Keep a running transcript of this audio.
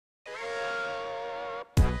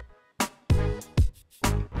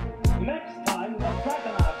Next time, the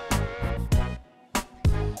Dragonite.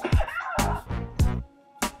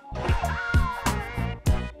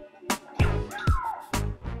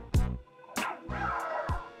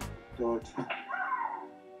 Good.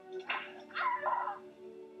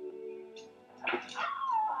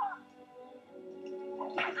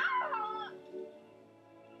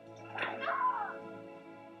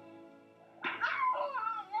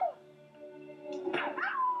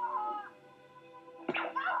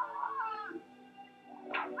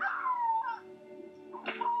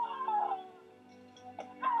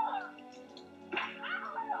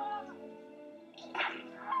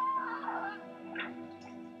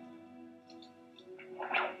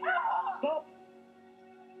 Stop.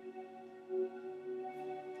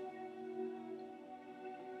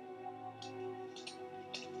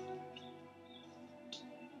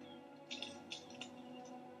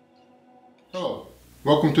 Hello,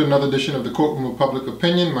 welcome to another edition of the Courtroom of Public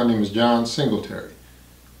Opinion. My name is John Singletary.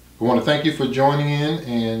 I want to thank you for joining in,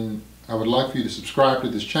 and I would like for you to subscribe to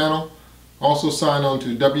this channel. Also sign on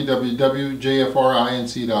to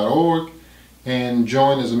www.jfrinc.org and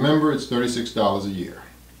join as a member. It's $36 a year.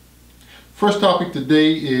 First topic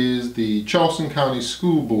today is the Charleston County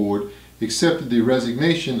School Board accepted the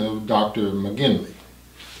resignation of Dr. McGinley.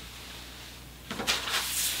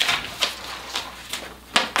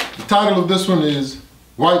 The title of this one is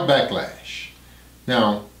White Backlash.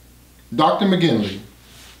 Now, Dr. McGinley,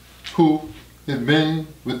 who had been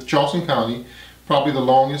with Charleston County probably the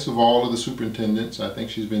longest of all of the superintendents, I think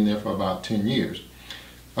she's been there for about 10 years.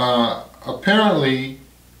 Apparently,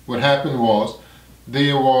 what happened was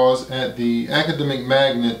there was at the academic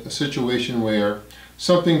magnet a situation where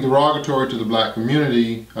something derogatory to the black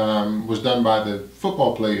community was done by the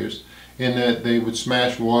football players, in that they would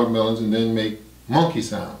smash watermelons and then make monkey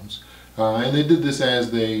sounds. And they did this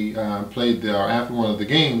as they played after one of the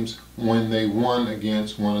games when they won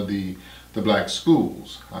against one of the black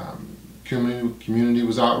schools. Community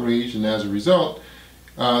was outraged, and as a result,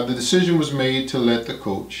 the decision was made to let the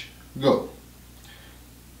coach go.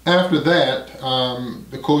 After that,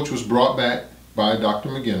 the coach was brought back by Dr.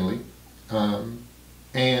 McGinley,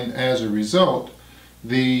 and as a result,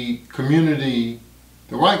 the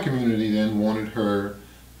white community then wanted her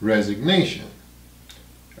resignation,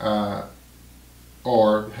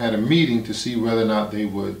 or had a meeting to see whether or not they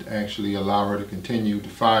would actually allow her to continue, to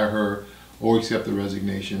fire her, or accept the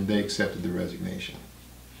resignation. They accepted the resignation.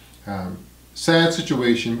 Sad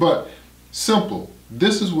situation, but simple.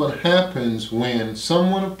 This is what happens when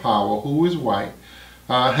someone of power who is white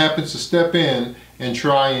happens to step in and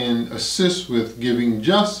try and assist with giving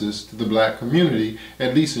justice to the black community,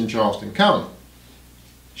 at least in Charleston County.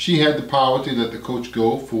 She had the power to let the coach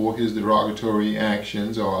go for his derogatory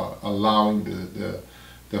actions, or allowing the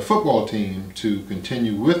football team to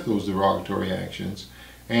continue with those derogatory actions,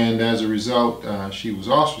 and as a result she was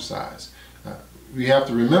ostracized. We have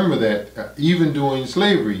to remember that even during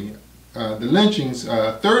slavery, the lynchings,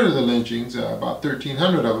 a third of the lynchings, about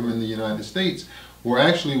 1,300 of them in the United States, were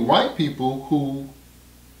actually white people who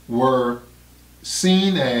were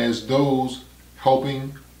seen as those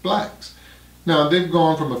helping blacks. Now, they've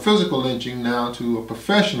gone from a physical lynching now to a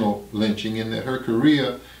professional lynching, in that her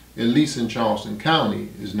career, at least in Charleston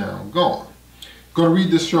County, is now gone. I'm going to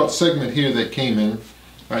read this short segment here that came in. All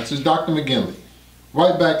right, it says, Dr. McGinley,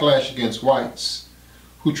 white backlash against whites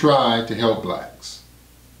who tried to help blacks.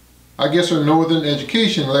 I guess her northern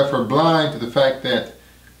education left her blind to the fact that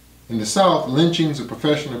in the South, lynchings of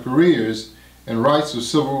professional careers and rights of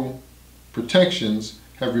civil protections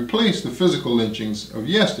have replaced the physical lynchings of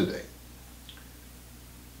yesterday.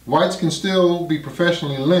 Whites can still be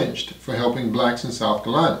professionally lynched for helping blacks in South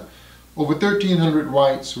Carolina. Over 1,300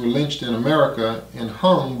 whites were lynched in America and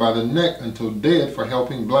hung by the neck until dead for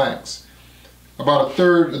helping blacks, about a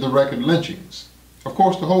third of the record lynchings. Of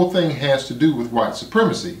course, the whole thing has to do with white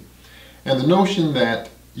supremacy, and the notion that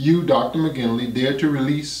you, Dr. McGinley, dared to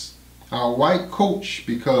release our white coach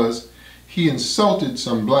because he insulted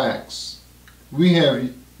some blacks.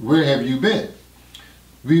 Where have you been?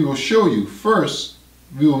 We will show you. First,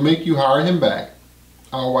 we will make you hire him back,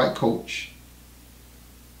 our white coach.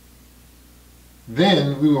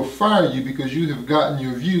 Then we will fire you because you have gotten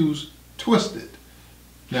your views twisted.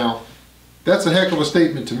 Now, that's a heck of a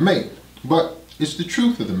statement to make, but it's the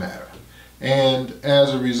truth of the matter. And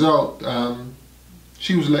as a result,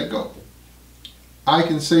 she was let go. I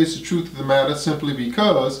can say it's the truth of the matter simply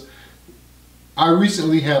because I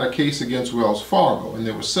recently had a case against Wells Fargo, and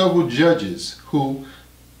there were several judges who,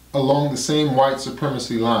 along the same white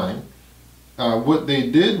supremacy line, what they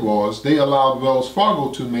did was they allowed Wells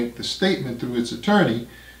Fargo to make the statement through its attorney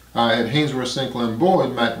at Hainsworth, St. Cloud, and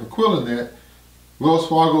Boyd, Matt McQuillan, that Wells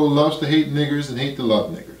Fargo loves to hate niggers and hate to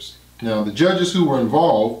love niggers. Now, the judges who were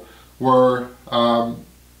involved were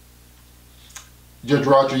Judge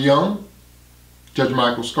Roger Young, Judge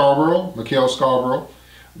Michael Scarborough, Mikhail Scarborough,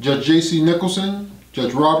 Judge J.C. Nicholson,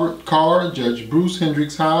 Judge Robert Carr, Judge Bruce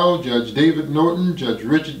Hendricks Howe, Judge David Norton, Judge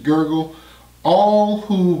Richard Gergel, all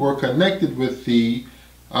who were connected with the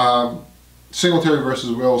Singletary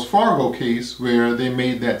versus Wells Fargo case, where they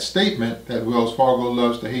made that statement that Wells Fargo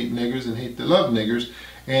loves to hate niggers and hate to love niggers,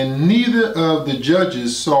 and neither of the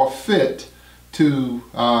judges saw fit to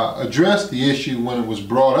address the issue when it was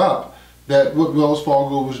brought up that what Wells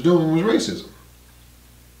Fargo was doing was racism.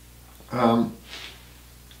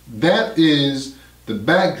 That is the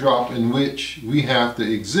backdrop in which we have to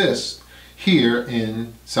exist here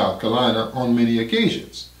in South Carolina on many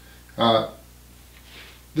occasions. The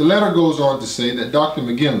letter goes on to say that Dr.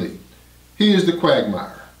 McGinley, he is the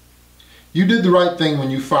quagmire. You did the right thing when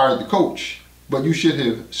you fired the coach, but you should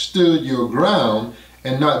have stood your ground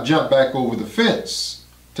and not jump back over the fence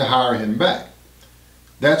to hire him back.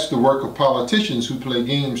 That's the work of politicians who play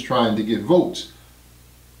games trying to get votes,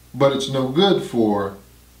 but it's no good for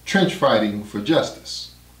trench fighting for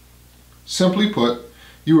justice. Simply put,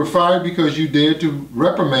 you were fired because you dared to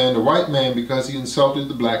reprimand a white man because he insulted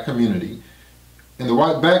the black community, and the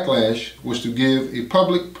white backlash was to give a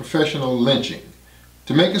public professional lynching,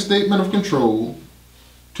 to make a statement of control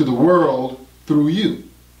to the world through you,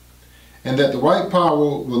 and that the white power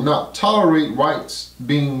will not tolerate whites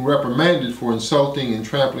being reprimanded for insulting and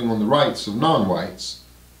trampling on the rights of non-whites,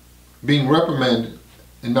 being reprimanded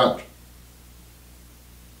and not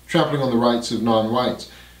trampling on the rights of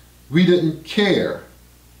non-whites. We didn't care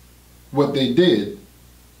what they did,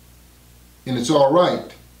 and it's all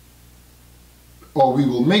right, or we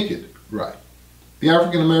will make it right. The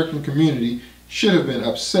African American community should have been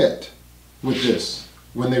upset with this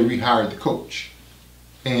when they rehired the coach,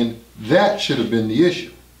 and that should have been the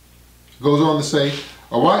issue. It goes on to say,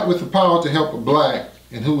 a white with the power to help a black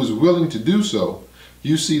and who was willing to do so,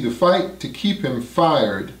 you see the fight to keep him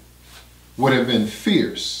fired would have been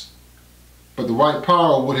fierce, but the white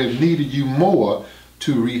power would have needed you more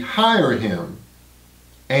to rehire him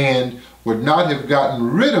and would not have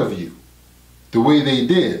gotten rid of you the way they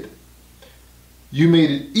did. You made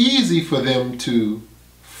it easy for them to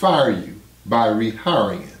fire you by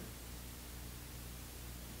rehiring him.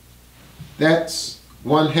 That's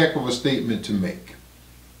one heck of a statement to make.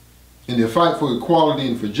 In the fight for equality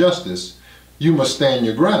and for justice, you must stand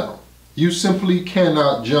your ground. You simply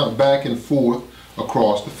cannot jump back and forth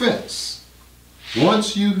across the fence.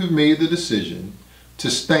 Once you have made the decision to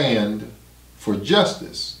stand for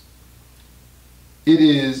justice, it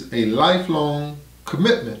is a lifelong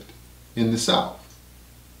commitment in the South.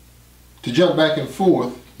 To jump back and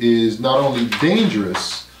forth is not only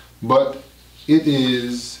dangerous, but it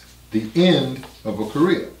is the end of a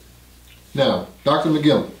career. Now, Dr.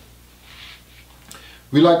 McGinley,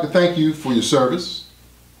 we'd like to thank you for your service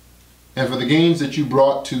and for the gains that you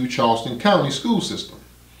brought to Charleston County school system.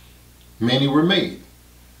 Many were made.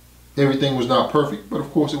 Everything was not perfect, but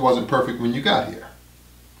of course it wasn't perfect when you got here.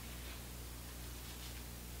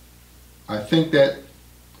 I think that,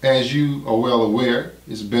 as you are well aware,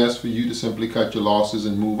 it's best for you to simply cut your losses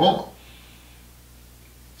and move on.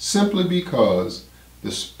 Simply because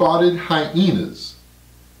the spotted hyenas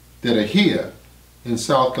that are here in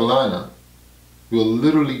South Carolina will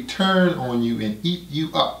literally turn on you and eat you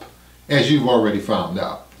up, as you've already found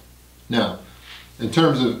out. Now, in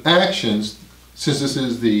terms of actions, since this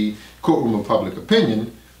is the courtroom of public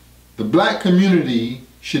opinion, the black community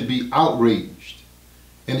should be outraged,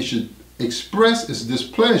 and it should express its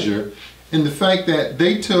displeasure in the fact that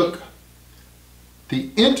they took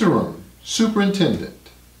the interim superintendent,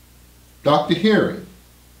 Dr. Herring,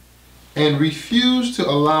 and refused to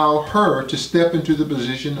allow her to step into the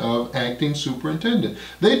position of acting superintendent.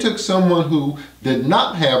 They took someone who did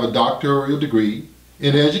not have a doctoral degree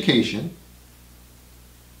in education,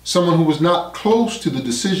 someone who was not close to the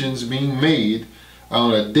decisions being made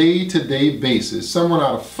on a day-to-day basis, someone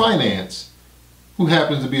out of finance who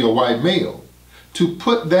happens to be a white male, to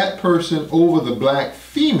put that person over the black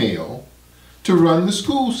female to run the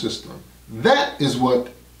school system. That is what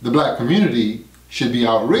the black community should be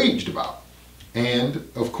outraged about. And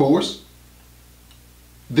of course,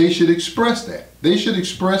 they should express that. They should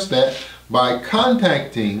express that by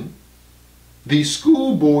contacting the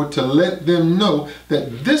school board to let them know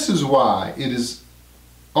that this is why it is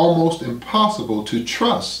almost impossible to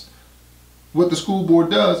trust what the school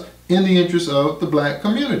board does in the interest of the black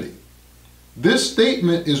community. This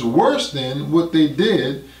statement is worse than what they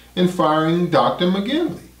did in firing Dr.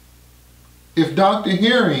 McGinley. if Dr.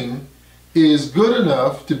 Herring is good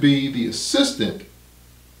enough to be the assistant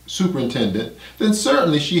superintendent, then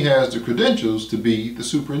certainly she has the credentials to be the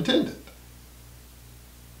superintendent.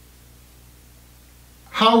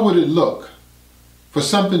 How would it look for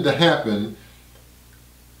something to happen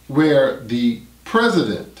where the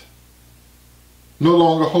president no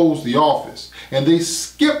longer holds the office and they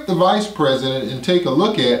skip the vice president and take a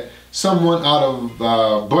look at someone out of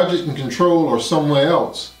budget and control or somewhere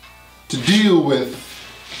else to deal with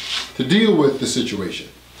the situation?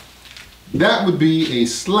 That would be a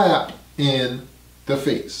slap in the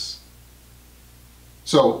face.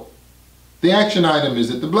 So the action item is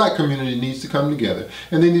that the black community needs to come together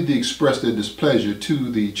and they need to express their displeasure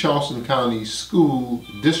to the Charleston County School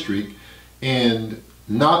District and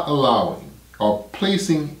not allowing or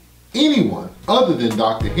placing anyone other than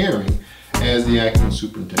Dr. Herring as the acting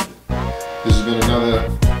superintendent. This has been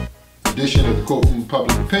another edition of the Courtroom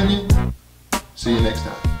Public Opinion. See you next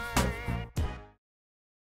time.